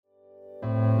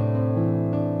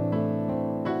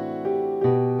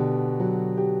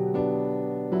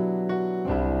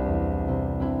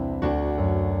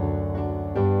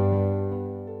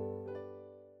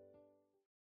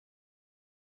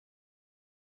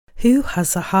Who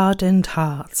has a hardened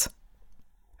heart?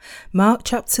 Mark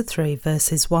chapter 3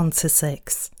 verses 1 to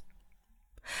 6.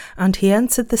 And he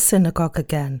entered the synagogue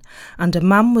again, and a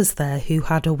man was there who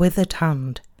had a withered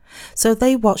hand. So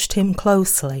they watched him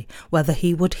closely, whether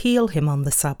he would heal him on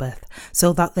the Sabbath,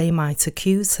 so that they might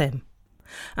accuse him.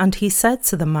 And he said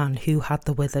to the man who had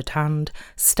the withered hand,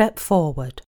 "Step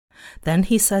forward." Then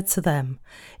he said to them,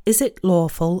 "Is it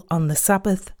lawful on the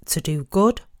Sabbath to do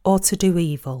good or to do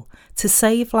evil, to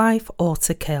save life or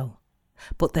to kill?"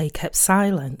 But they kept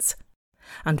silent.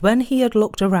 And when he had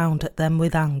looked around at them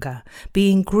with anger,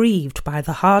 being grieved by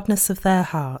the hardness of their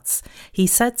hearts, he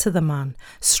said to the man,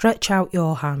 "Stretch out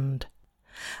your hand."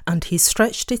 And he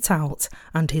stretched it out,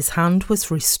 and his hand was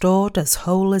restored as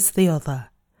whole as the other.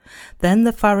 Then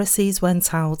the Pharisees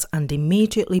went out and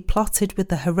immediately plotted with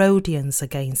the Herodians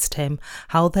against him,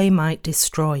 how they might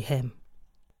destroy him.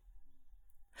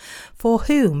 For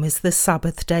whom is the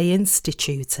Sabbath day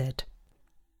instituted?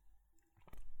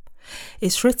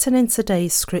 It's written in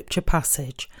today's scripture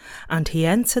passage, "And he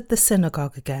entered the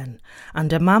synagogue again,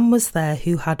 and a man was there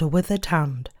who had a withered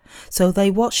hand. So they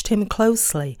watched him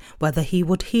closely, whether he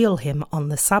would heal him on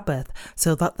the Sabbath,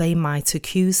 so that they might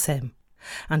accuse him.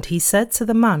 And he said to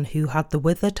the man who had the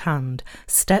withered hand,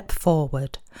 'Step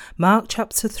forward.'" Mark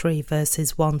chapter 3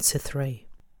 verses 1 to 3.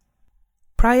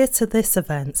 Prior to this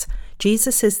event,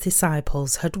 Jesus'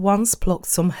 disciples had once plucked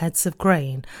some heads of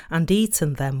grain and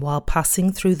eaten them while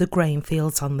passing through the grain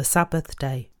fields on the Sabbath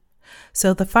day.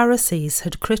 So the Pharisees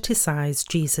had criticised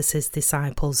Jesus'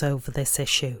 disciples over this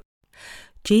issue.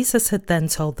 Jesus had then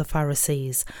told the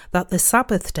Pharisees that the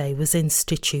Sabbath day was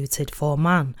instituted for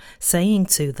man, saying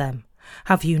to them,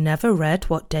 "Have you never read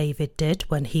what David did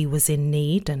when he was in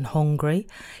need and hungry,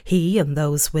 he and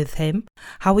those with him,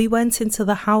 how he went into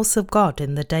the house of God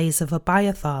in the days of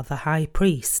Abiathar the high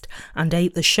priest, and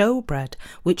ate the showbread,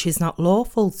 which is not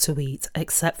lawful to eat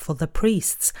except for the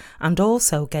priests, and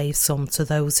also gave some to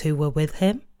those who were with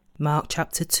him?" Mark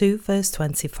chapter 2 verse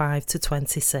 25 to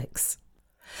 26.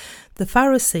 The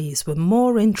Pharisees were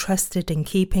more interested in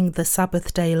keeping the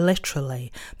Sabbath day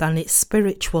literally than its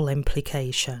spiritual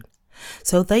implication.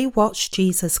 So they watched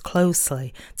Jesus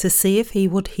closely to see if he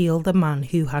would heal the man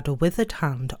who had a withered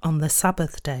hand on the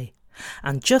Sabbath day.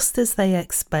 And just as they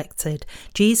expected,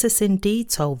 Jesus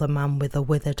indeed told the man with a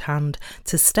withered hand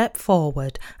to step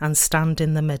forward and stand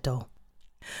in the middle.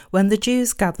 When the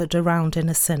Jews gathered around in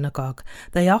a synagogue,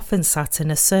 they often sat in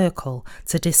a circle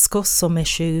to discuss some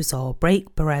issues or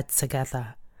break bread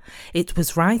together. It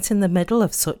was right in the middle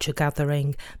of such a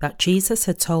gathering that Jesus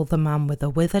had told the man with a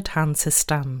withered hand to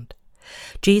stand.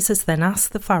 Jesus then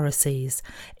asked the Pharisees,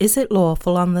 "Is it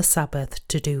lawful on the Sabbath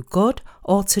to do good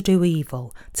or to do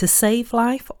evil, to save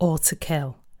life or to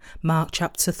kill?" Mark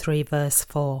chapter 3 verse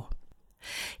 4.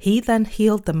 He then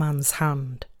healed the man's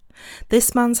hand.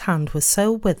 This man's hand was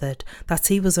so withered that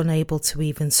he was unable to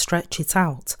even stretch it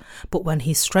out, but when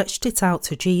he stretched it out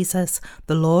to Jesus,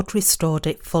 the Lord restored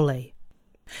it fully.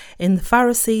 In the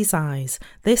Pharisees' eyes,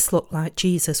 this looked like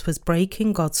Jesus was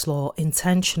breaking God's law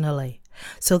intentionally.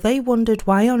 So they wondered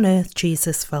why on earth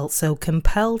Jesus felt so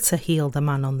compelled to heal the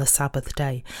man on the Sabbath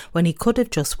day, when he could have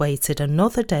just waited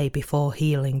another day before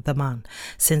healing the man,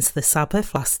 since the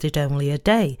Sabbath lasted only a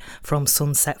day, from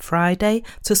sunset Friday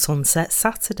to sunset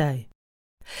Saturday.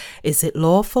 Is it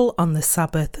lawful on the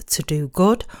Sabbath to do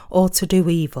good or to do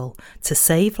evil, to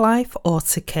save life or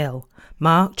to kill?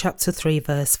 Mark chapter 3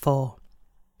 verse 4.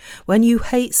 When you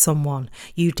hate someone,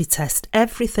 you detest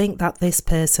everything that this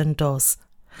person does.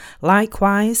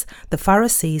 Likewise, the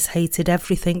Pharisees hated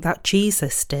everything that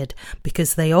Jesus did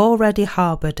because they already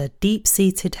harboured a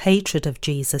deep-seated hatred of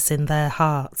Jesus in their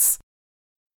hearts.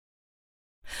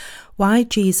 Why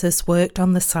Jesus worked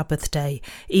on the Sabbath day,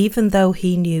 even though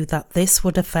he knew that this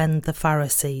would offend the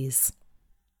Pharisees.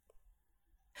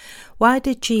 Why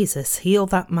did Jesus heal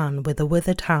that man with a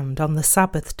withered hand on the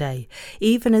Sabbath day,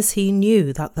 even as he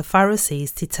knew that the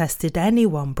Pharisees detested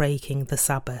anyone breaking the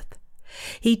Sabbath?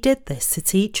 He did this to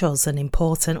teach us an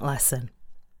important lesson.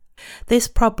 This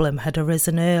problem had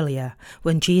arisen earlier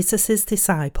when Jesus'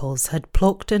 disciples had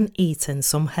plucked and eaten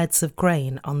some heads of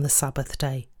grain on the Sabbath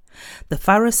day. The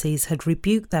Pharisees had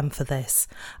rebuked them for this,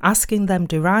 asking them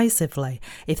derisively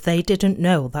if they didn't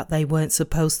know that they weren't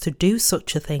supposed to do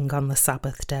such a thing on the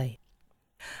Sabbath day.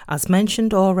 As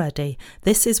mentioned already,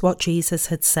 this is what Jesus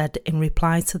had said in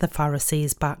reply to the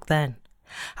Pharisees back then.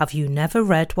 "Have you never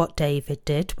read what David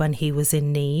did when he was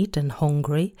in need and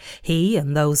hungry, he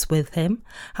and those with him,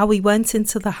 how he went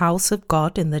into the house of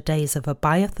God in the days of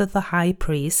Abiathar the high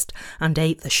priest, and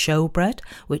ate the showbread,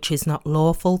 which is not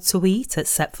lawful to eat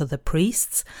except for the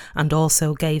priests, and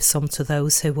also gave some to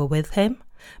those who were with him?"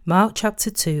 Mark chapter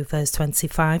 2 verse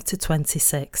 25 to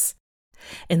 26.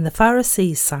 In the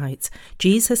Pharisees' sight,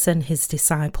 Jesus and his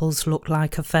disciples looked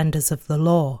like offenders of the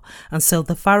law, and so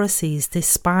the Pharisees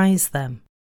despised them.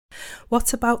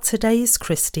 What about today's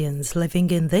Christians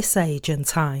living in this age and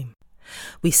time?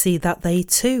 We see that they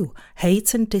too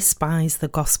hate and despise the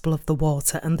gospel of the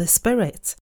water and the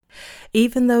Spirit.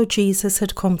 Even though Jesus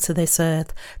had come to this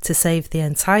earth to save the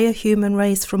entire human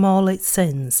race from all its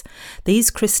sins, these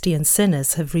Christian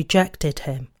sinners have rejected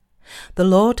him. The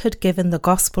Lord had given the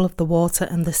gospel of the water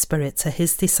and the Spirit to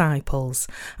his disciples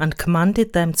and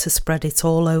commanded them to spread it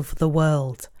all over the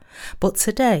world. But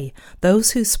today,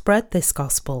 those who spread this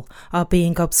gospel are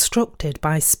being obstructed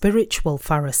by spiritual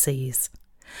Pharisees.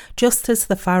 Just as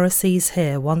the Pharisees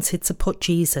here wanted to put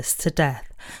Jesus to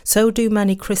death, so do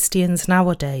many Christians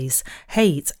nowadays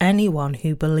hate anyone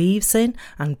who believes in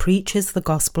and preaches the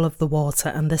gospel of the water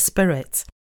and the Spirit.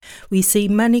 We see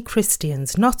many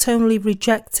Christians not only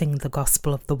rejecting the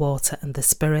gospel of the water and the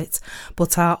Spirit,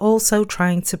 but are also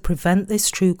trying to prevent this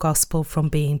true gospel from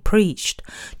being preached,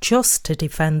 just to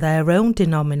defend their own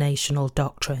denominational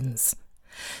doctrines.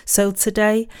 So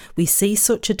today, we see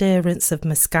such adherents of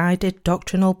misguided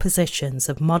doctrinal positions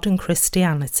of modern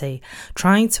Christianity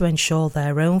trying to ensure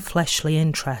their own fleshly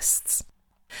interests.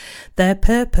 Their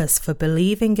purpose for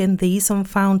believing in these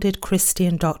unfounded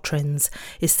Christian doctrines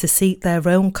is to seek their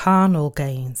own carnal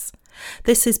gains.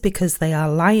 This is because they are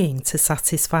lying to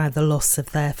satisfy the lusts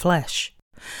of their flesh.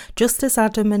 Just as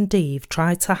Adam and Eve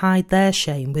tried to hide their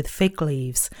shame with fig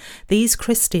leaves, these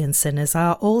Christian sinners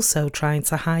are also trying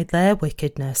to hide their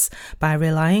wickedness by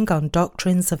relying on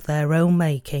doctrines of their own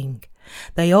making.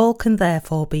 They all can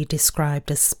therefore be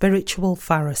described as spiritual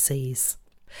Pharisees.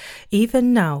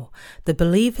 Even now, the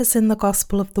believers in the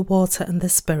gospel of the water and the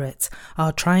Spirit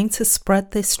are trying to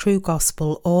spread this true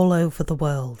gospel all over the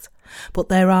world. But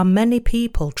there are many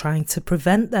people trying to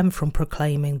prevent them from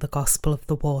proclaiming the gospel of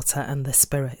the water and the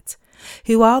Spirit.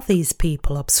 Who are these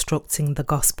people obstructing the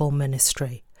gospel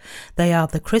ministry? They are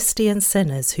the Christian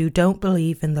sinners who don't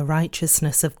believe in the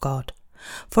righteousness of God.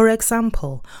 For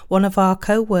example, one of our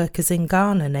co-workers in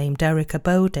Ghana named Eric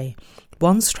Abodi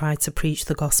once tried to preach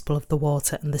the gospel of the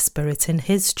water and the Spirit in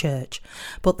his church,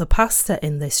 but the pastor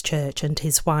in this church and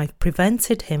his wife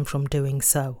prevented him from doing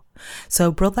so.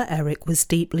 So Brother Eric was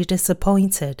deeply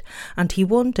disappointed, and he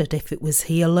wondered if it was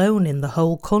he alone in the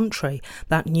whole country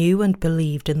that knew and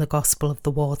believed in the gospel of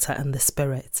the water and the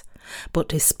Spirit. But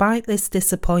despite this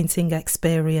disappointing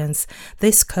experience,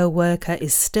 this co-worker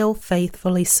is still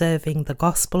faithfully serving the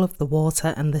gospel of the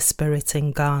water and the Spirit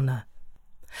in Ghana.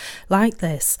 Like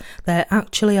this, there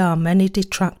actually are many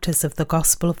detractors of the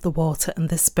gospel of the water and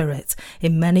the Spirit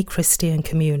in many Christian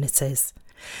communities.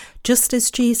 Just as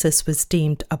Jesus was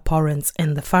deemed abhorrent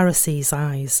in the Pharisees'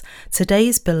 eyes,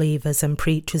 today's believers and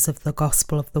preachers of the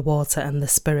gospel of the water and the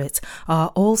Spirit are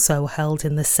also held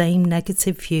in the same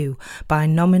negative view by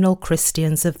nominal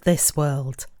Christians of this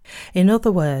world. In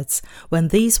other words, when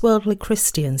these worldly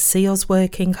Christians see us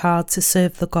working hard to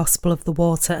serve the gospel of the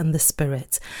water and the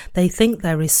Spirit, they think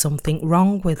there is something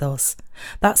wrong with us.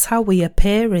 That's how we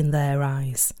appear in their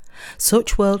eyes.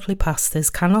 Such worldly pastors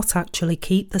cannot actually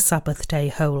keep the Sabbath day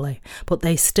holy, but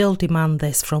they still demand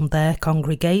this from their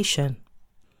congregation.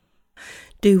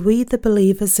 Do we, the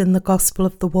believers in the gospel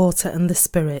of the water and the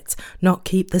Spirit, not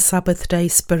keep the Sabbath day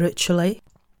spiritually?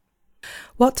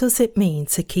 What does it mean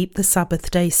to keep the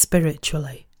Sabbath day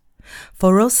spiritually?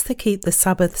 For us to keep the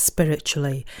Sabbath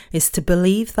spiritually is to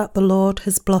believe that the Lord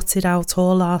has blotted out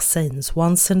all our sins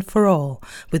once and for all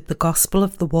with the gospel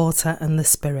of the water and the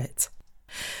Spirit.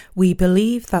 We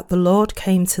believe that the Lord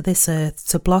came to this earth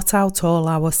to blot out all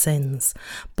our sins,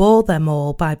 bore them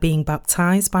all by being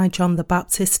baptized by John the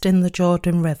Baptist in the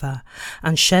Jordan River,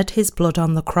 and shed his blood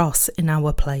on the cross in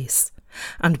our place.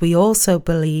 And we also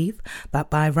believe that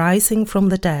by rising from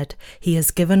the dead, he has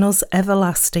given us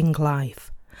everlasting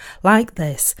life. Like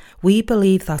this, we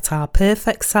believe that our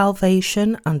perfect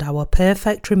salvation and our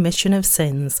perfect remission of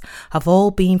sins have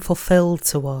all been fulfilled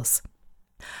to us.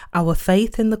 Our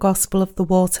faith in the gospel of the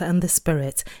water and the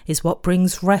Spirit is what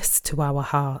brings rest to our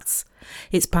hearts.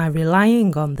 It's by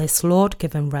relying on this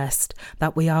Lord-given rest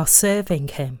that we are serving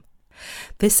him.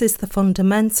 This is the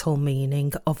fundamental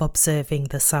meaning of observing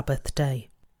the Sabbath day.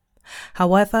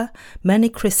 However, many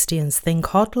Christians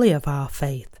think oddly of our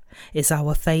faith. Is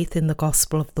our faith in the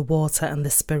gospel of the water and the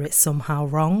Spirit somehow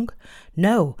wrong?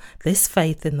 No, this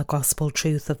faith in the gospel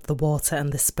truth of the water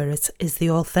and the Spirit is the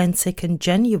authentic and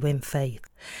genuine faith.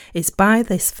 It's by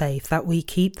this faith that we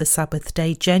keep the Sabbath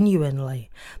day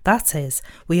genuinely. That is,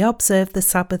 we observe the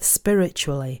Sabbath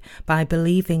spiritually by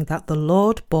believing that the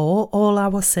Lord bore all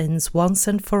our sins once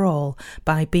and for all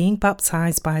by being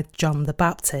baptized by John the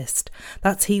Baptist,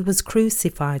 that he was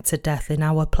crucified to death in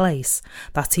our place,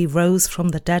 that he rose from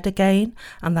the dead again,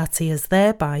 and that he has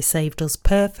thereby saved us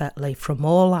perfectly from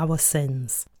all our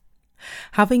sins.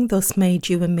 Having thus made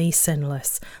you and me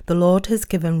sinless, the Lord has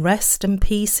given rest and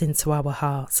peace into our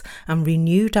hearts and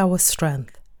renewed our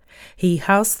strength. He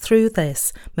has, through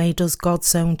this, made us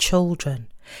God's own children.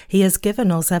 He has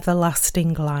given us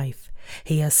everlasting life.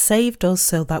 He has saved us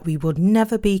so that we would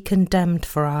never be condemned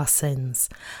for our sins.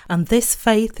 And this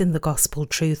faith in the gospel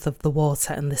truth of the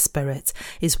water and the Spirit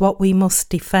is what we must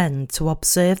defend to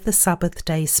observe the Sabbath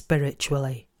day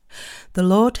spiritually. The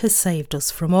Lord has saved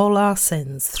us from all our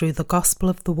sins through the gospel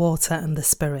of the water and the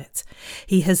Spirit.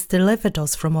 He has delivered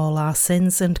us from all our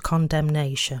sins and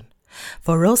condemnation.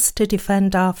 For us to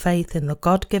defend our faith in the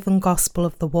God-given gospel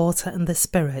of the water and the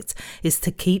Spirit is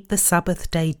to keep the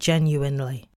Sabbath day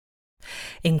genuinely.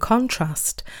 In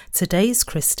contrast, today's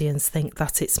Christians think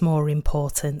that it's more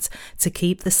important to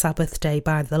keep the Sabbath day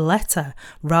by the letter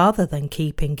rather than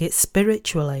keeping it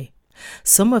spiritually.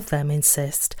 Some of them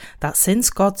insist that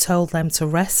since God told them to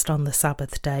rest on the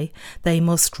Sabbath day, they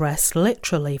must rest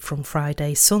literally from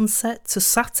Friday sunset to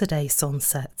Saturday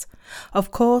sunset.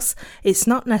 Of course, it's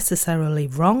not necessarily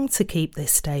wrong to keep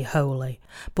this day holy,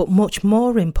 but much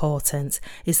more important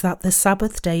is that the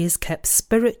Sabbath day is kept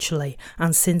spiritually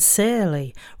and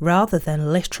sincerely rather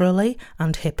than literally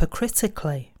and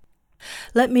hypocritically.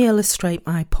 Let me illustrate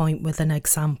my point with an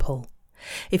example.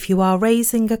 If you are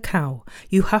raising a cow,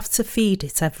 you have to feed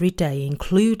it every day,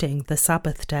 including the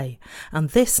Sabbath day, and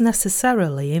this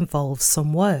necessarily involves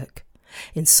some work.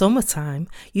 In summertime,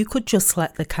 you could just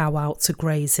let the cow out to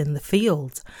graze in the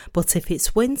field, but if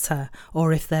it's winter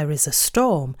or if there is a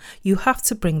storm, you have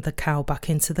to bring the cow back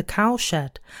into the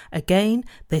cowshed. Again,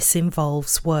 this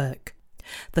involves work.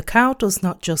 The cow does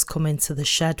not just come into the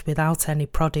shed without any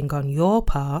prodding on your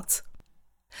part.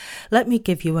 Let me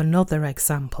give you another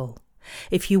example.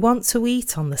 If you want to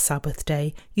eat on the Sabbath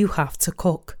day, you have to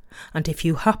cook. And if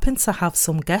you happen to have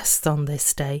some guests on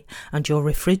this day and your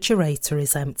refrigerator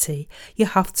is empty, you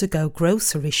have to go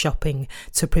grocery shopping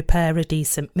to prepare a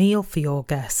decent meal for your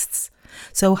guests.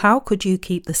 So how could you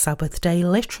keep the Sabbath day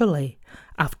literally?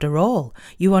 After all,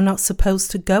 you are not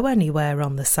supposed to go anywhere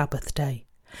on the Sabbath day.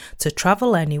 To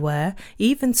travel anywhere,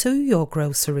 even to your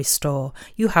grocery store,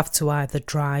 you have to either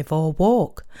drive or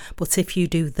walk. But if you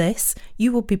do this,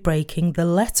 you will be breaking the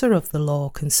letter of the law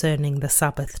concerning the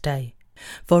Sabbath day.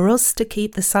 For us to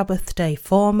keep the Sabbath day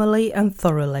formally and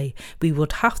thoroughly, we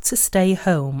would have to stay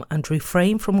home and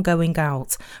refrain from going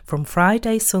out from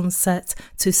Friday sunset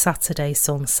to Saturday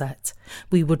sunset.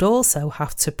 We would also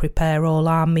have to prepare all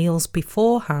our meals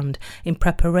beforehand in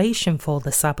preparation for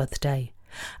the Sabbath day.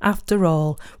 After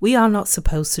all, we are not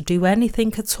supposed to do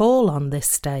anything at all on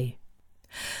this day.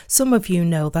 Some of you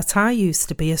know that I used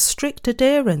to be a strict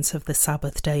adherent of the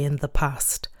Sabbath day in the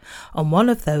past. On one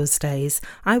of those days,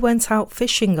 I went out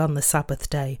fishing on the Sabbath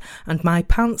day and my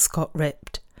pants got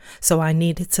ripped. So I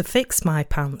needed to fix my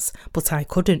pants, but I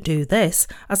couldn't do this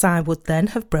as I would then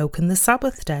have broken the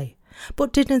Sabbath day.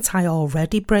 But didn't I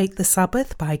already break the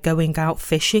Sabbath by going out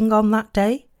fishing on that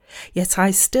day? Yet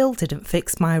I still didn't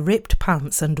fix my ripped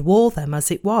pants and wore them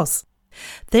as it was.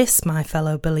 This, my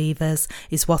fellow believers,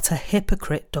 is what a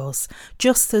hypocrite does,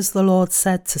 just as the Lord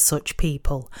said to such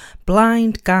people,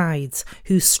 blind guides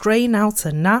who strain out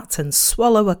a gnat and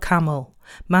swallow a camel.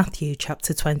 Matthew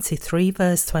chapter 23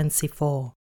 verse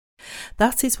 24.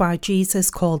 That is why Jesus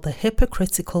called the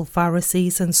hypocritical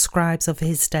Pharisees and scribes of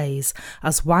his days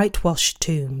as whitewashed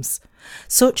tombs.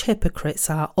 Such hypocrites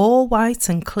are all white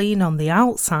and clean on the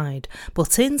outside,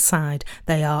 but inside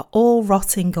they are all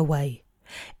rotting away.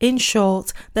 In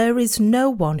short, there is no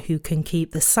one who can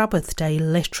keep the Sabbath day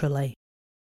literally.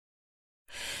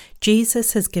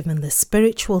 Jesus has given the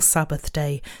spiritual Sabbath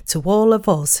day to all of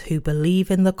us who believe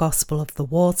in the gospel of the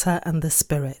water and the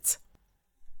Spirit.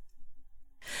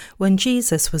 When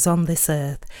Jesus was on this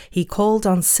earth, he called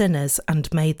on sinners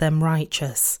and made them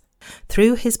righteous.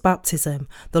 Through his baptism,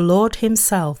 the Lord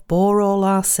himself bore all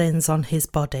our sins on his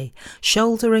body,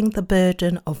 shouldering the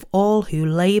burden of all who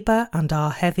labour and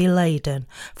are heavy laden,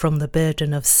 from the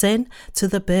burden of sin to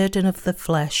the burden of the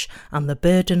flesh and the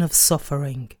burden of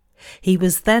suffering. He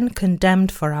was then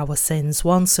condemned for our sins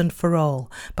once and for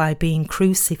all by being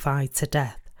crucified to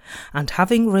death, and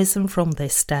having risen from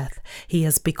this death, he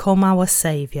has become our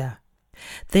Saviour.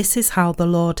 This is how the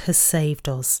Lord has saved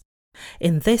us.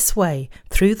 In this way,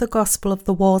 through the gospel of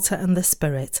the water and the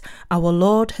Spirit, our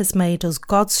Lord has made us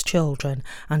God's children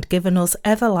and given us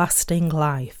everlasting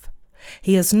life.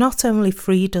 He has not only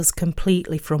freed us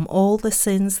completely from all the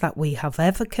sins that we have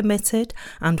ever committed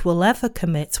and will ever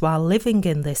commit while living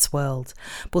in this world,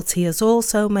 but He has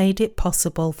also made it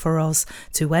possible for us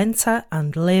to enter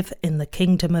and live in the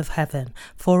kingdom of heaven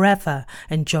forever,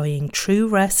 enjoying true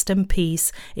rest and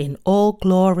peace in all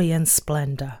glory and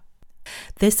splendour.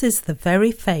 This is the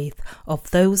very faith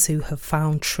of those who have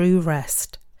found true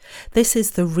rest. This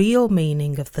is the real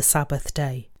meaning of the Sabbath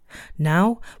day.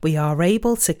 Now we are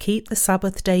able to keep the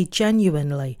Sabbath day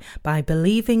genuinely by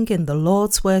believing in the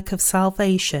Lord's work of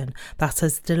salvation that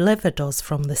has delivered us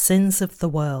from the sins of the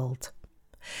world.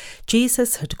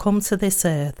 Jesus had come to this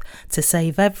earth to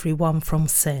save everyone from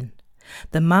sin.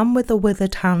 The man with the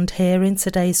withered hand here in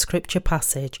today's scripture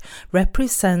passage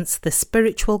represents the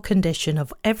spiritual condition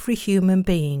of every human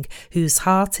being whose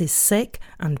heart is sick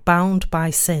and bound by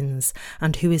sins,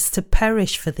 and who is to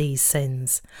perish for these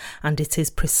sins. And it is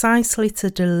precisely to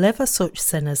deliver such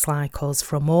sinners like us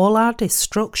from all our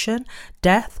destruction,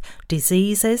 death,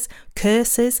 diseases,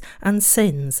 curses, and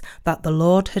sins that the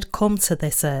Lord had come to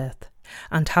this earth.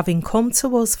 And having come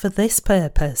to us for this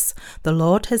purpose, the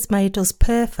Lord has made us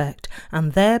perfect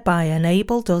and thereby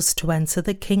enabled us to enter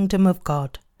the kingdom of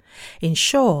God. In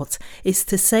short, it's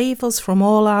to save us from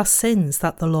all our sins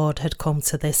that the Lord had come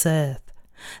to this earth.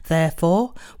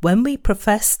 Therefore, when we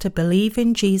profess to believe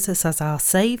in Jesus as our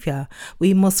Saviour,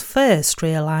 we must first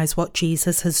realise what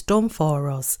Jesus has done for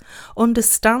us,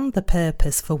 understand the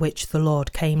purpose for which the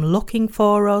Lord came looking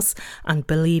for us, and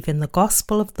believe in the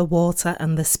gospel of the water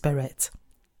and the Spirit.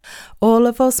 All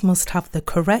of us must have the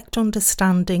correct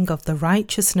understanding of the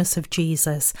righteousness of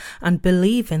Jesus and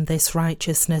believe in this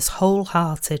righteousness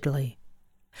wholeheartedly.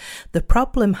 The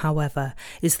problem, however,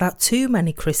 is that too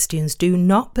many Christians do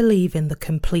not believe in the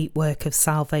complete work of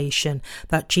salvation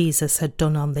that Jesus had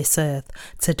done on this earth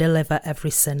to deliver every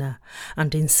sinner,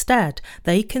 and instead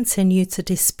they continue to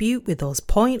dispute with us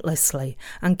pointlessly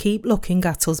and keep looking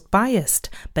at us biased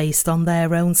based on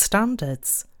their own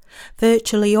standards.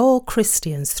 Virtually all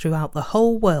Christians throughout the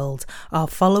whole world are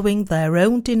following their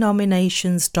own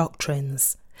denomination's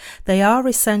doctrines. They are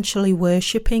essentially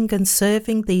worshipping and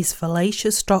serving these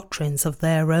fallacious doctrines of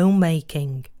their own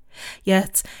making.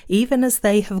 Yet, even as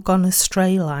they have gone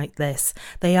astray like this,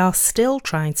 they are still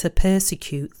trying to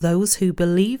persecute those who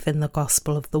believe in the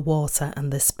gospel of the water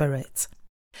and the Spirit.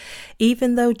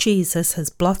 Even though Jesus has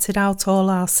blotted out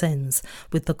all our sins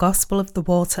with the gospel of the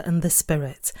water and the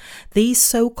Spirit, these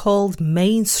so-called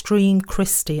mainstream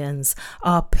Christians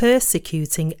are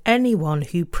persecuting anyone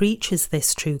who preaches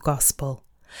this true gospel.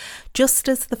 Just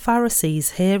as the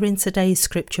Pharisees here in today's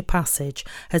scripture passage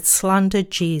had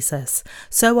slandered Jesus,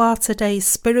 so are today's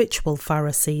spiritual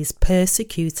Pharisees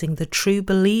persecuting the true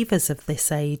believers of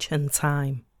this age and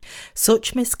time.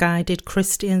 Such misguided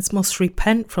Christians must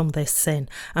repent from this sin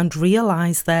and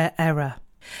realise their error.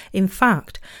 In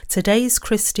fact, today's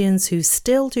Christians who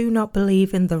still do not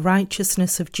believe in the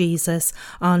righteousness of Jesus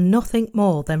are nothing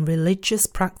more than religious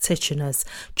practitioners,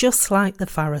 just like the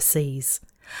Pharisees.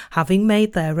 Having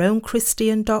made their own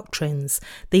Christian doctrines,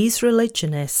 these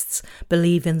religionists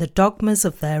believe in the dogmas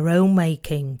of their own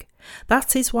making.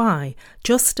 That is why,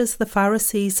 just as the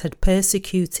Pharisees had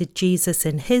persecuted Jesus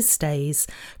in his days,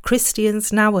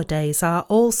 Christians nowadays are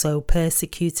also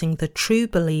persecuting the true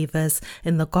believers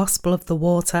in the gospel of the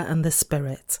water and the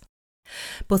Spirit.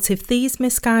 But if these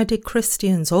misguided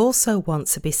Christians also want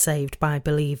to be saved by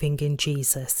believing in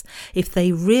Jesus, if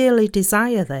they really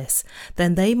desire this,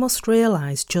 then they must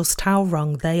realise just how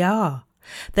wrong they are.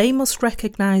 They must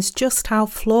recognise just how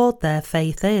flawed their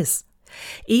faith is.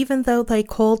 Even though they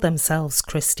call themselves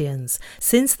Christians,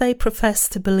 since they profess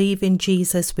to believe in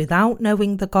Jesus without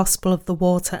knowing the gospel of the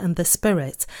water and the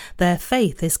Spirit, their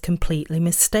faith is completely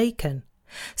mistaken.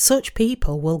 Such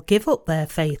people will give up their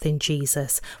faith in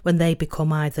Jesus when they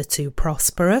become either too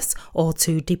prosperous or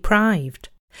too deprived.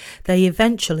 They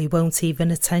eventually won't even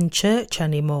attend church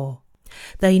anymore.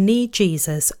 They need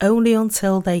Jesus only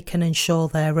until they can ensure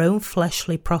their own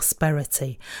fleshly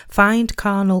prosperity, find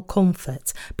carnal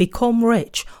comfort, become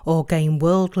rich, or gain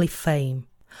worldly fame.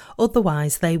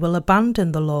 Otherwise, they will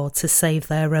abandon the Lord to save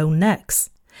their own necks.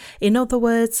 In other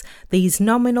words, these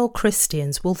nominal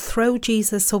Christians will throw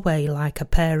Jesus away like a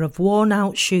pair of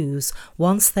worn-out shoes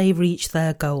once they reach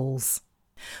their goals.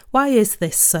 Why is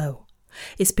this so?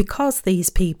 It's because these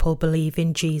people believe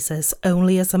in Jesus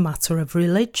only as a matter of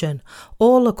religion,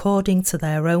 all according to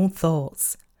their own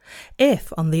thoughts.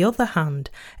 If, on the other hand,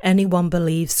 anyone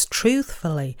believes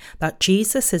truthfully that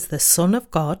Jesus is the Son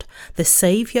of God, the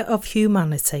Saviour of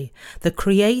humanity, the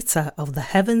Creator of the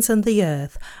heavens and the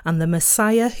earth, and the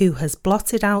Messiah who has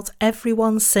blotted out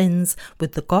everyone's sins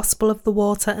with the gospel of the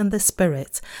water and the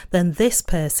Spirit, then this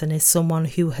person is someone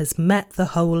who has met the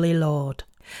Holy Lord.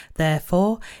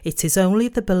 Therefore, it is only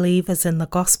the believers in the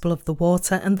gospel of the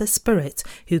water and the Spirit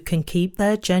who can keep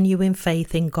their genuine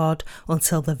faith in God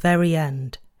until the very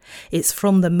end. It's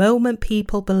from the moment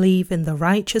people believe in the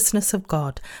righteousness of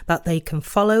God that they can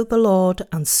follow the Lord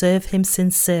and serve Him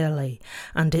sincerely,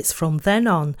 and it's from then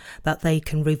on that they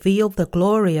can reveal the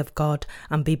glory of God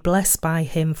and be blessed by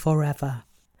Him forever.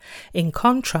 In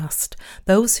contrast,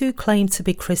 those who claim to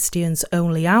be Christians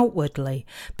only outwardly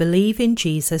believe in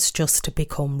Jesus just to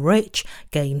become rich,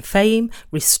 gain fame,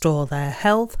 restore their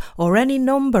health, or any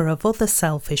number of other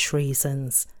selfish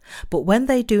reasons. But when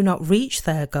they do not reach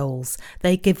their goals,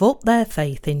 they give up their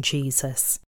faith in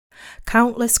Jesus.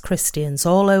 Countless Christians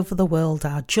all over the world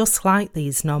are just like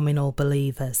these nominal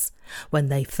believers. When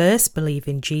they first believe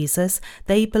in Jesus,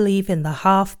 they believe in the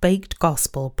half-baked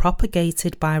gospel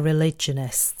propagated by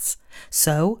religionists.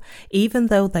 So, even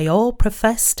though they all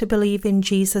profess to believe in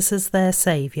Jesus as their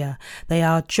Saviour, they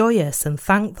are joyous and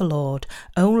thank the Lord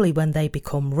only when they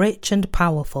become rich and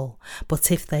powerful.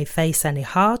 But if they face any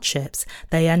hardships,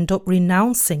 they end up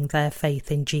renouncing their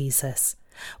faith in Jesus.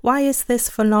 Why is this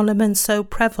phenomenon so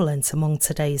prevalent among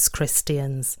today's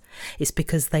Christians? It's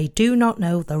because they do not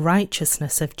know the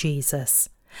righteousness of Jesus.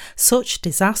 Such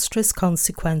disastrous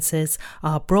consequences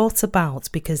are brought about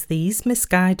because these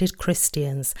misguided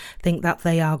Christians think that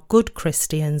they are good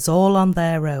Christians all on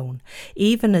their own,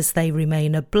 even as they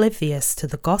remain oblivious to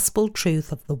the gospel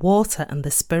truth of the water and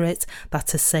the Spirit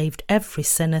that has saved every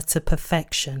sinner to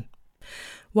perfection.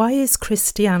 Why is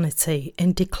Christianity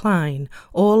in decline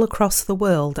all across the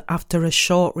world after a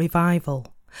short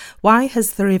revival? Why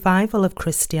has the revival of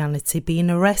Christianity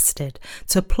been arrested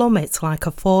to plummet like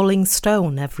a falling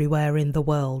stone everywhere in the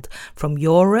world, from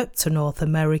Europe to North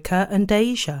America and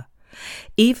Asia?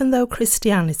 Even though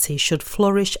Christianity should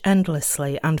flourish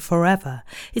endlessly and forever,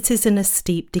 it is in a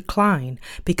steep decline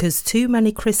because too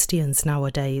many Christians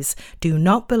nowadays do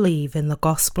not believe in the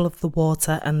gospel of the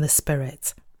water and the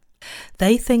Spirit.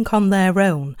 They think on their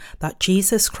own that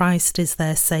Jesus Christ is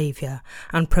their Saviour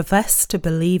and profess to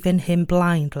believe in Him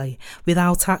blindly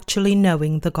without actually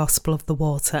knowing the gospel of the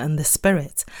water and the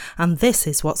Spirit, and this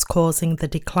is what's causing the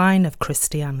decline of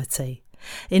Christianity.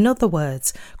 In other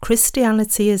words,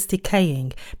 Christianity is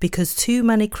decaying because too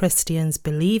many Christians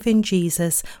believe in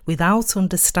Jesus without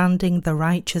understanding the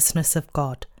righteousness of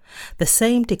God. The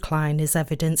same decline is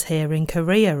evident here in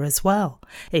Korea as well.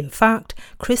 In fact,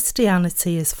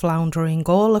 Christianity is floundering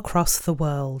all across the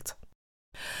world.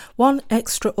 One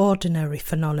extraordinary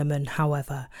phenomenon,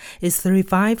 however, is the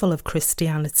revival of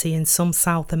Christianity in some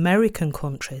South American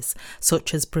countries,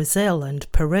 such as Brazil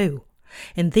and Peru.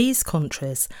 In these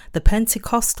countries, the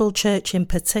Pentecostal church in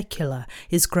particular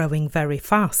is growing very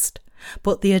fast.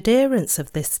 But the adherents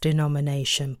of this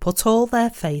denomination put all their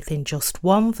faith in just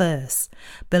one verse.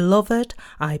 Beloved,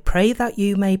 I pray that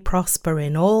you may prosper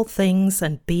in all things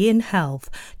and be in health,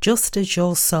 just as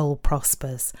your soul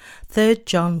prospers. 3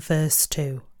 John verse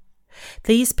 2.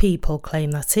 These people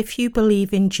claim that if you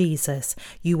believe in Jesus,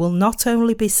 you will not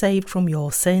only be saved from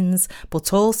your sins,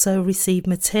 but also receive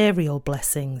material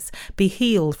blessings, be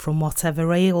healed from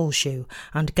whatever ails you,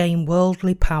 and gain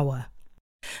worldly power.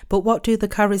 But what do the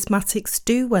charismatics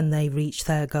do when they reach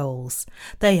their goals?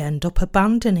 They end up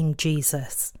abandoning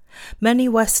Jesus. Many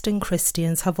Western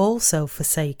Christians have also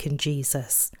forsaken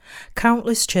Jesus.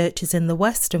 Countless churches in the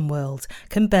Western world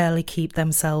can barely keep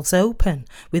themselves open,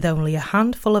 with only a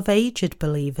handful of aged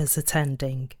believers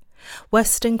attending.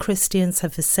 Western Christians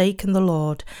have forsaken the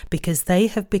Lord because they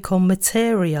have become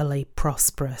materially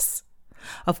prosperous.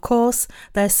 Of course,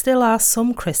 there still are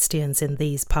some Christians in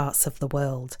these parts of the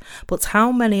world, but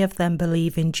how many of them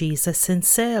believe in Jesus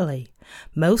sincerely?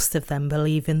 Most of them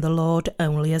believe in the Lord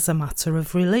only as a matter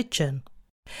of religion.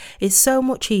 It's so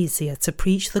much easier to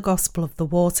preach the gospel of the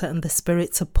water and the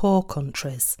Spirit to poor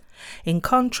countries. In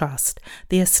contrast,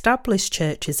 the established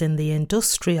churches in the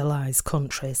industrialized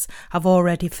countries have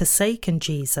already forsaken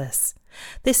Jesus.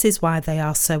 This is why they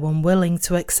are so unwilling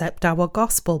to accept our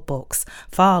gospel books,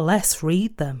 far less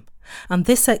read them. And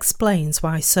this explains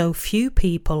why so few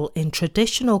people in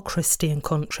traditional Christian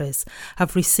countries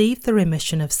have received the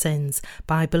remission of sins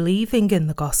by believing in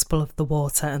the gospel of the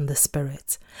water and the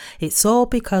Spirit. It's all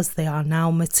because they are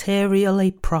now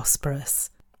materially prosperous.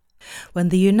 When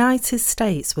the United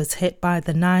States was hit by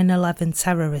the 9/11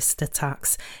 terrorist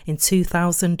attacks in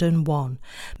 2001,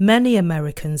 many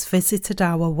Americans visited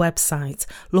our website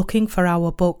looking for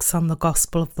our books on the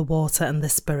Gospel of the Water and the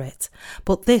Spirit,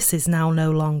 but this is now no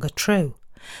longer true.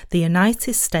 The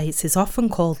United States is often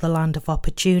called the land of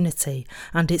opportunity,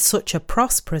 and it's such a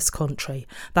prosperous country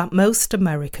that most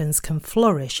Americans can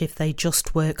flourish if they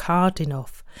just work hard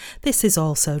enough. This is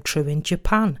also true in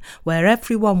Japan, where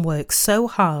everyone works so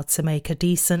hard to make a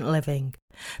decent living.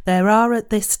 There are at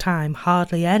this time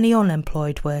hardly any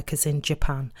unemployed workers in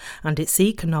Japan, and its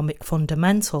economic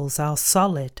fundamentals are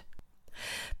solid.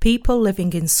 People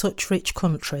living in such rich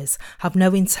countries have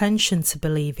no intention to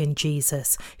believe in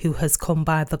Jesus, who has come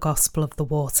by the gospel of the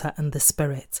water and the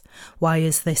Spirit. Why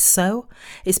is this so?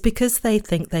 It's because they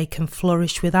think they can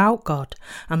flourish without God,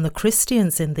 and the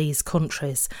Christians in these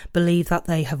countries believe that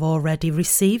they have already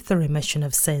received the remission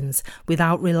of sins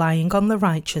without relying on the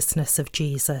righteousness of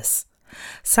Jesus.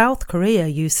 South Korea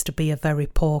used to be a very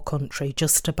poor country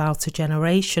just about a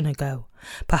generation ago.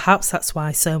 Perhaps that's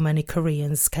why so many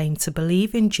Koreans came to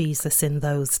believe in Jesus in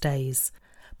those days.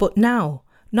 But now,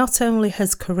 not only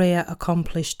has Korea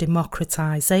accomplished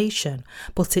democratization,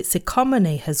 but its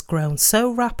economy has grown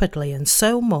so rapidly and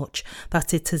so much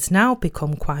that it has now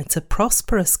become quite a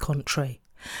prosperous country.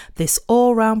 This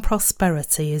all-round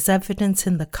prosperity is evident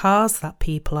in the cars that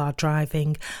people are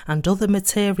driving and other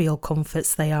material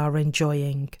comforts they are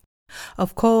enjoying.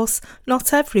 Of course,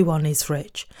 not everyone is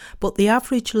rich, but the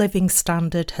average living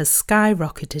standard has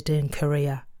skyrocketed in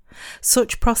Korea.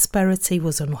 Such prosperity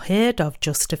was unheard of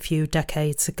just a few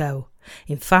decades ago.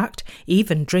 In fact,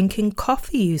 even drinking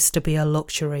coffee used to be a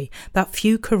luxury that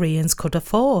few Koreans could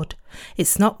afford.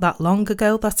 It's not that long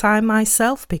ago that I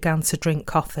myself began to drink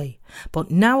coffee,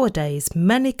 but nowadays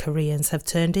many Koreans have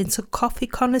turned into coffee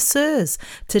connoisseurs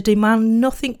to demand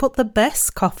nothing but the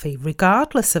best coffee,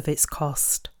 regardless of its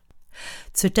cost.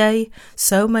 Today,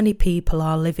 so many people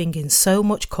are living in so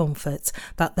much comfort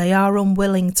that they are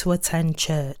unwilling to attend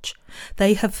church.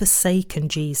 They have forsaken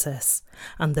Jesus,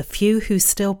 and the few who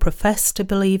still profess to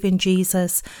believe in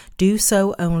Jesus do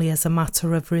so only as a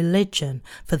matter of religion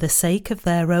for the sake of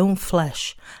their own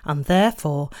flesh, and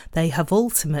therefore they have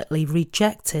ultimately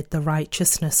rejected the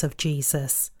righteousness of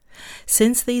Jesus.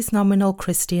 Since these nominal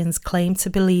Christians claim to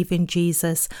believe in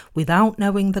Jesus without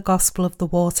knowing the gospel of the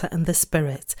water and the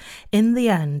Spirit, in the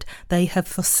end they have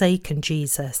forsaken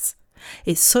Jesus.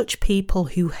 It's such people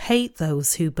who hate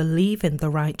those who believe in the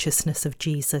righteousness of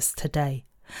Jesus today.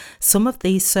 Some of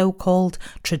these so-called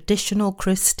traditional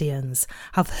Christians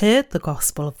have heard the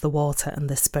gospel of the water and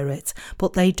the Spirit,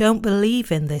 but they don't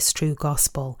believe in this true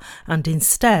gospel and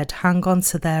instead hang on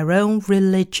to their own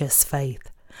religious faith.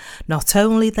 Not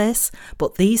only this,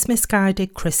 but these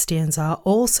misguided Christians are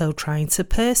also trying to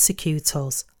persecute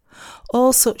us.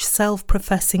 All such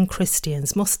self-professing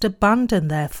Christians must abandon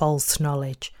their false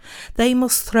knowledge. They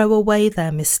must throw away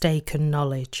their mistaken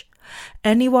knowledge.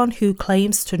 Anyone who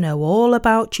claims to know all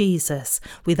about Jesus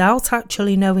without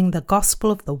actually knowing the gospel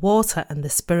of the water and the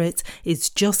Spirit is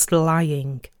just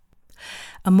lying.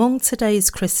 Among today's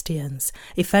Christians,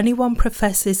 if anyone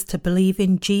professes to believe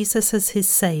in Jesus as his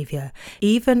Saviour,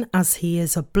 even as he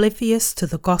is oblivious to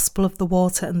the gospel of the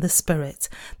water and the Spirit,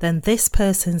 then this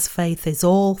person's faith is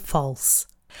all false.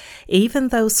 Even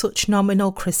though such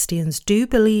nominal Christians do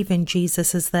believe in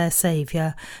Jesus as their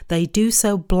Saviour, they do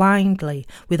so blindly,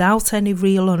 without any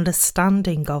real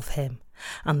understanding of him,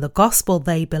 and the gospel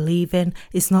they believe in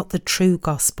is not the true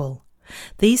gospel.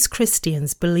 These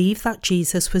Christians believe that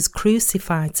Jesus was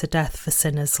crucified to death for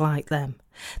sinners like them.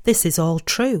 This is all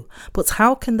true, but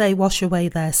how can they wash away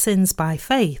their sins by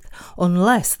faith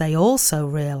unless they also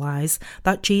realise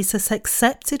that Jesus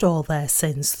accepted all their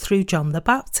sins through John the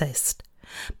Baptist?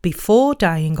 Before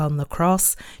dying on the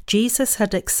cross, Jesus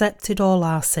had accepted all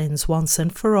our sins once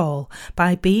and for all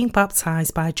by being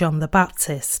baptised by John the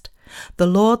Baptist. The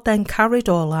Lord then carried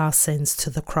all our sins to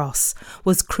the cross,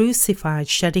 was crucified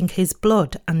shedding his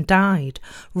blood and died,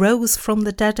 rose from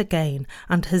the dead again,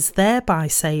 and has thereby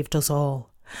saved us all.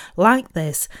 Like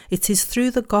this, it is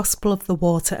through the gospel of the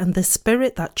water and the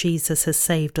Spirit that Jesus has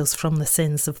saved us from the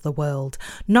sins of the world,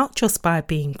 not just by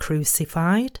being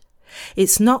crucified.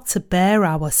 It's not to bear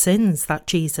our sins that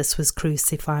Jesus was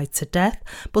crucified to death,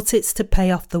 but it's to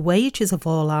pay off the wages of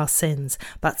all our sins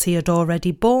that he had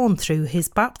already borne through his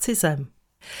baptism.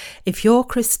 If your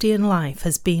Christian life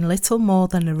has been little more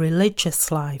than a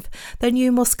religious life, then you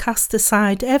must cast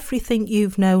aside everything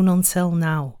you've known until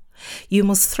now. You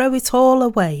must throw it all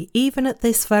away, even at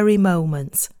this very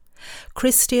moment.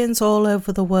 Christians all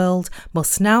over the world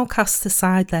must now cast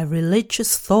aside their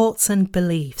religious thoughts and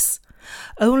beliefs.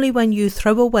 Only when you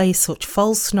throw away such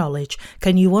false knowledge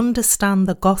can you understand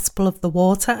the gospel of the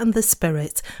water and the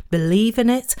Spirit, believe in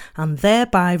it, and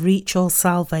thereby reach your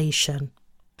salvation.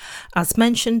 As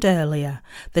mentioned earlier,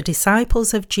 the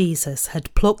disciples of Jesus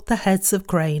had plucked the heads of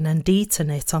grain and eaten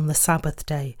it on the Sabbath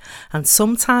day, and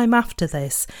some time after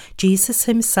this, Jesus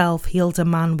himself healed a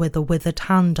man with a withered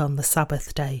hand on the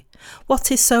Sabbath day.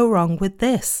 What is so wrong with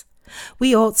this?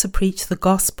 We ought to preach the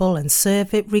gospel and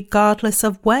serve it regardless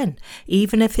of when,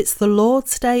 even if it's the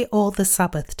Lord's Day or the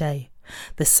Sabbath day.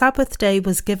 The Sabbath day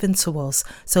was given to us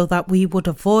so that we would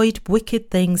avoid wicked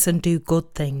things and do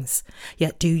good things.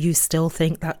 Yet do you still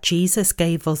think that Jesus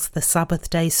gave us the Sabbath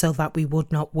day so that we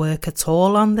would not work at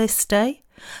all on this day?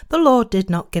 The Lord did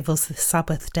not give us the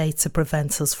Sabbath day to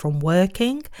prevent us from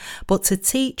working, but to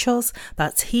teach us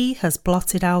that He has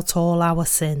blotted out all our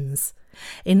sins.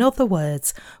 In other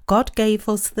words, God gave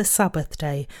us the Sabbath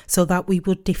day so that we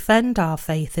would defend our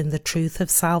faith in the truth of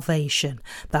salvation,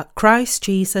 that Christ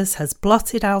Jesus has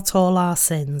blotted out all our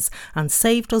sins and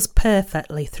saved us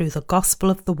perfectly through the gospel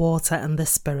of the water and the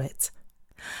Spirit.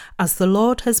 As the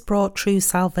Lord has brought true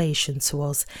salvation to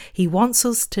us, He wants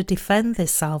us to defend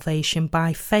this salvation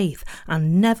by faith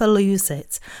and never lose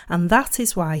it, and that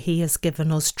is why He has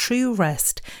given us true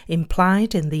rest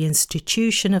implied in the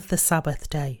institution of the Sabbath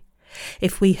day.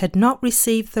 If we had not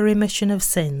received the remission of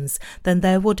sins, then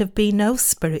there would have been no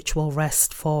spiritual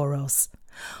rest for us.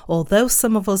 Although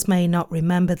some of us may not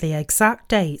remember the exact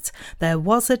date, there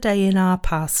was a day in our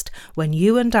past when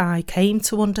you and I came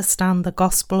to understand the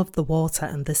gospel of the water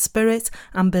and the Spirit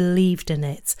and believed in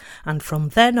it, and from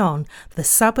then on, the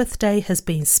Sabbath day has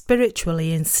been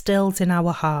spiritually instilled in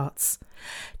our hearts.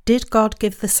 Did God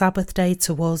give the Sabbath day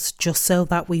to us just so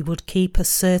that we would keep a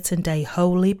certain day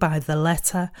holy by the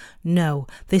letter? No,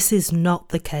 this is not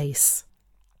the case.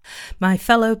 My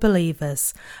fellow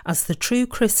believers, as the true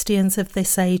Christians of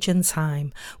this age and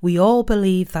time, we all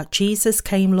believe that Jesus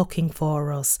came looking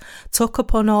for us, took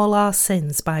upon all our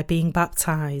sins by being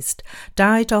baptized,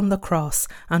 died on the cross,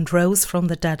 and rose from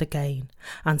the dead again.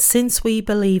 And since we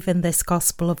believe in this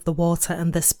gospel of the water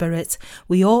and the Spirit,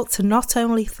 we ought to not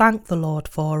only thank the Lord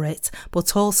for it,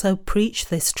 but also preach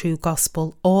this true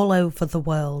gospel all over the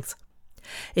world.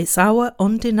 It's our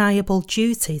undeniable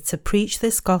duty to preach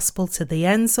this gospel to the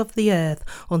ends of the earth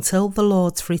until the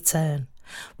Lord's return.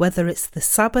 Whether it's the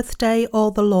Sabbath day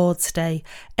or the Lord's day,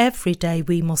 every day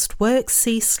we must work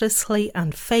ceaselessly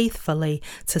and faithfully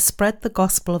to spread the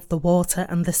gospel of the water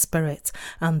and the Spirit,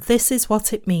 and this is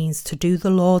what it means to do the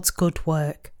Lord's good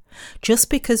work. Just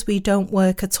because we don't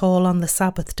work at all on the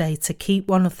Sabbath day to keep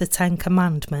one of the 10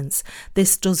 Commandments,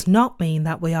 this does not mean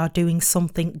that we are doing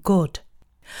something good.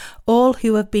 All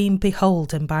who have been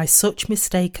beholden by such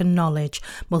mistaken knowledge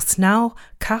must now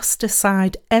cast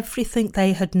aside everything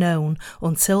they had known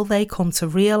until they come to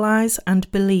realize and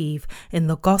believe in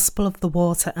the gospel of the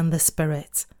water and the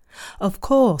Spirit. Of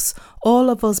course, all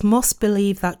of us must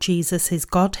believe that Jesus is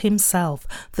God Himself,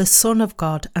 the Son of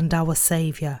God and our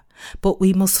Saviour. But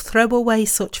we must throw away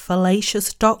such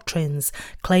fallacious doctrines,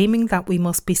 claiming that we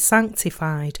must be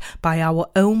sanctified by our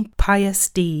own pious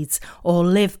deeds or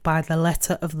live by the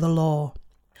letter of the law.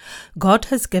 God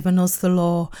has given us the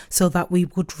law so that we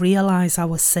would realize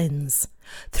our sins.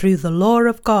 Through the law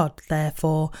of God,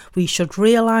 therefore, we should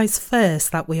realize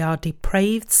first that we are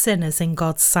depraved sinners in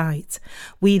God's sight.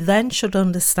 We then should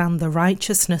understand the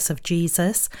righteousness of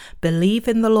Jesus, believe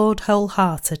in the Lord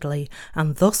wholeheartedly,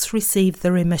 and thus receive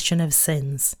the remission of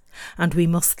sins. And we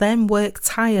must then work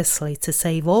tirelessly to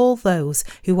save all those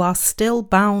who are still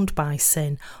bound by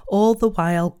sin, all the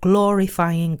while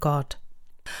glorifying God.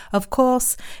 Of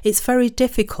course, it's very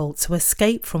difficult to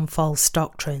escape from false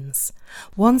doctrines.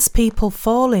 Once people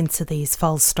fall into these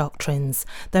false doctrines,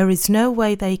 there is no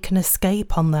way they can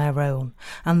escape on their own,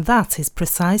 and that is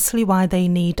precisely why they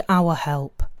need our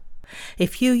help.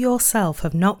 If you yourself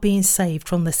have not been saved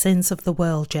from the sins of the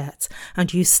world yet,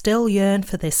 and you still yearn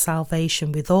for this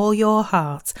salvation with all your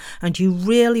heart, and you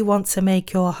really want to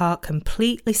make your heart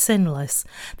completely sinless,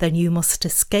 then you must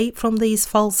escape from these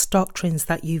false doctrines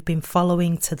that you've been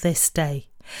following to this day.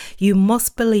 You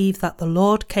must believe that the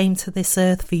Lord came to this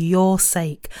earth for your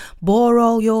sake, bore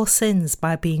all your sins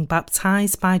by being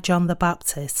baptized by John the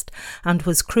Baptist, and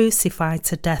was crucified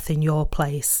to death in your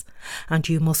place. And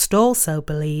you must also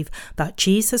believe that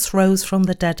Jesus rose from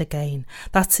the dead again,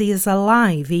 that He is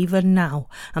alive even now,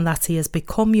 and that He has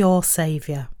become your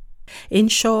Saviour. In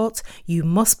short, you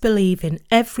must believe in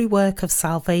every work of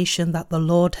salvation that the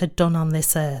Lord had done on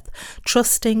this earth,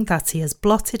 trusting that He has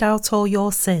blotted out all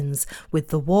your sins with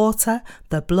the water,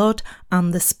 the blood,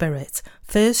 and the Spirit.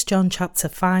 1 John chapter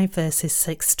 5 verses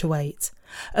 6 to 8.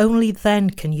 Only then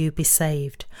can you be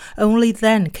saved. Only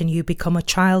then can you become a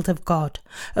child of God.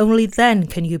 Only then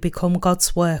can you become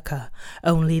God's worker.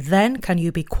 Only then can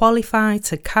you be qualified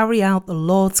to carry out the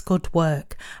Lord's good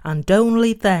work. And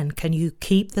only then can you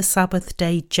keep the Sabbath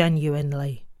day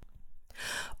genuinely.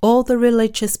 All the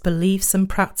religious beliefs and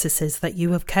practices that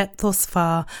you have kept thus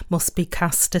far must be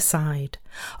cast aside.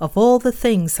 Of all the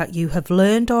things that you have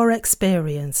learned or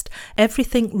experienced,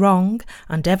 everything wrong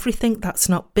and everything that's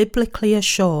not biblically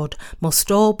assured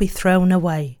must all be thrown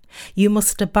away. You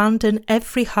must abandon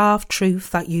every half-truth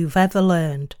that you've ever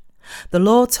learned. The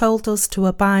Lord told us to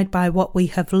abide by what we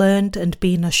have learned and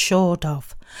been assured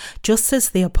of. Just as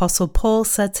the Apostle Paul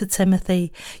said to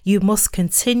Timothy, you must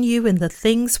continue in the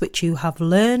things which you have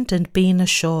learned and been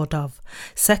assured of.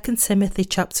 2 Timothy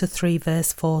chapter 3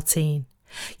 verse 14.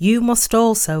 You must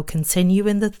also continue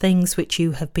in the things which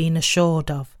you have been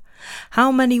assured of.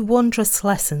 How many wondrous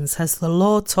lessons has the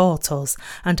Lord taught us,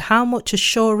 and how much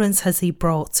assurance has he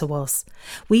brought to us?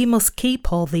 We must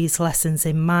keep all these lessons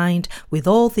in mind with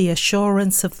all the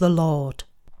assurance of the Lord.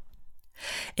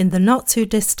 In the not too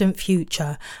distant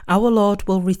future, our Lord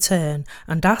will return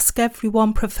and ask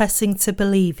everyone professing to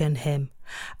believe in him,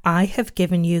 I have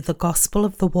given you the gospel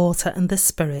of the water and the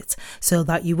Spirit, so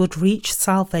that you would reach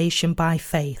salvation by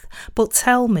faith. But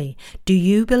tell me, do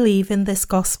you believe in this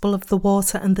gospel of the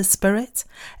water and the Spirit?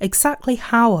 Exactly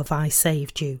how have I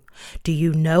saved you? Do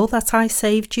you know that I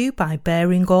saved you by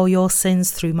bearing all your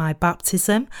sins through my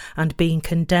baptism and being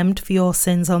condemned for your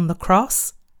sins on the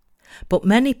cross? But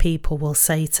many people will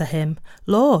say to him,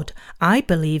 Lord, I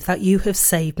believe that you have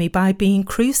saved me by being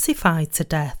crucified to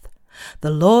death. The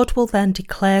Lord will then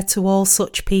declare to all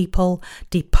such people,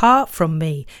 Depart from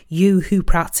me, you who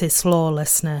practice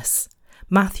lawlessness.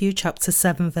 Matthew chapter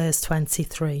 7 verse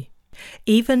 23.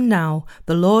 Even now,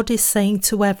 the Lord is saying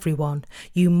to everyone,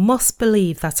 you must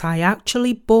believe that I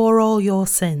actually bore all your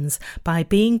sins by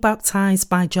being baptized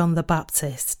by John the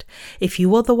Baptist. If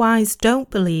you otherwise don't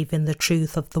believe in the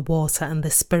truth of the water and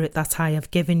the Spirit that I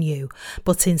have given you,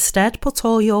 but instead put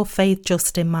all your faith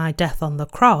just in my death on the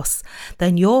cross,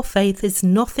 then your faith is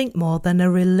nothing more than a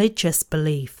religious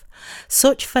belief.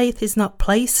 Such faith is not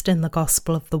placed in the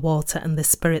gospel of the water and the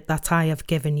Spirit that I have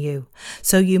given you.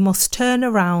 So you must turn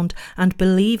around and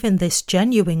believe in this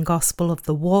genuine gospel of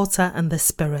the water and the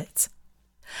Spirit.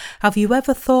 Have you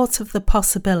ever thought of the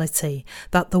possibility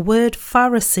that the word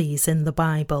Pharisees in the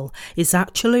Bible is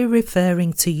actually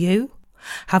referring to you?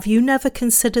 Have you never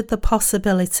considered the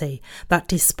possibility that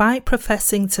despite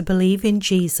professing to believe in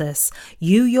Jesus,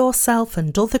 you yourself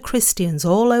and other Christians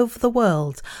all over the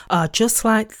world are just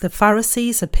like the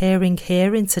Pharisees appearing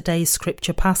here in today's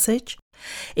scripture passage?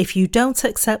 If you don't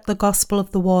accept the gospel of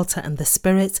the water and the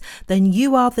Spirit, then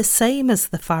you are the same as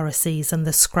the Pharisees and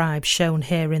the scribes shown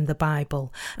here in the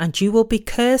Bible, and you will be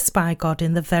cursed by God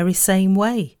in the very same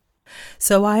way.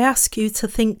 So I ask you to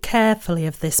think carefully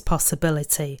of this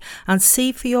possibility and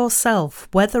see for yourself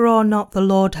whether or not the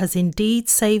Lord has indeed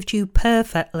saved you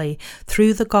perfectly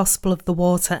through the gospel of the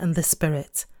water and the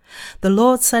Spirit. The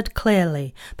Lord said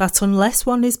clearly that unless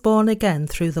one is born again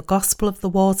through the gospel of the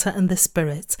water and the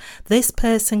Spirit, this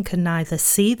person can neither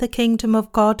see the kingdom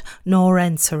of God nor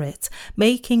enter it,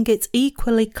 making it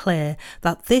equally clear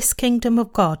that this kingdom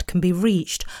of God can be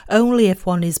reached only if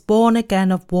one is born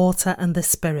again of water and the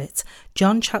Spirit.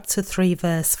 John chapter 3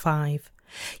 verse 5.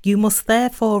 You must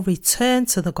therefore return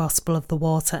to the gospel of the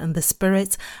water and the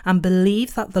Spirit and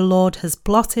believe that the Lord has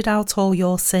blotted out all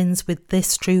your sins with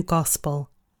this true gospel.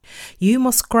 You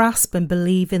must grasp and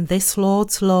believe in this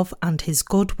Lord's love and his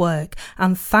good work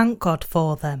and thank God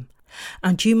for them.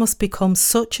 And you must become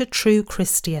such a true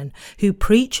Christian who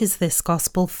preaches this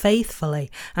gospel faithfully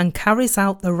and carries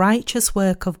out the righteous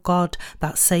work of God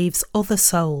that saves other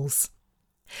souls.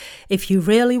 If you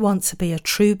really want to be a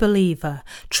true believer,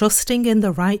 trusting in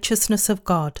the righteousness of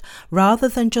God, rather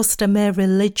than just a mere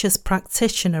religious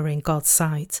practitioner in God's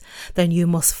sight, then you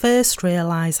must first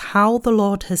realize how the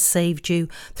Lord has saved you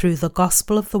through the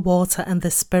gospel of the water and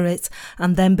the Spirit,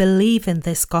 and then believe in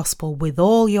this gospel with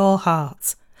all your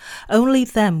heart. Only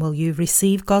then will you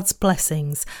receive God's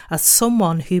blessings as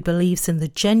someone who believes in the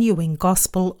genuine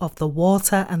gospel of the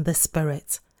water and the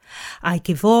Spirit. I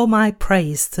give all my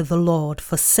praise to the Lord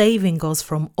for saving us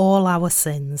from all our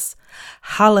sins.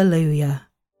 Hallelujah.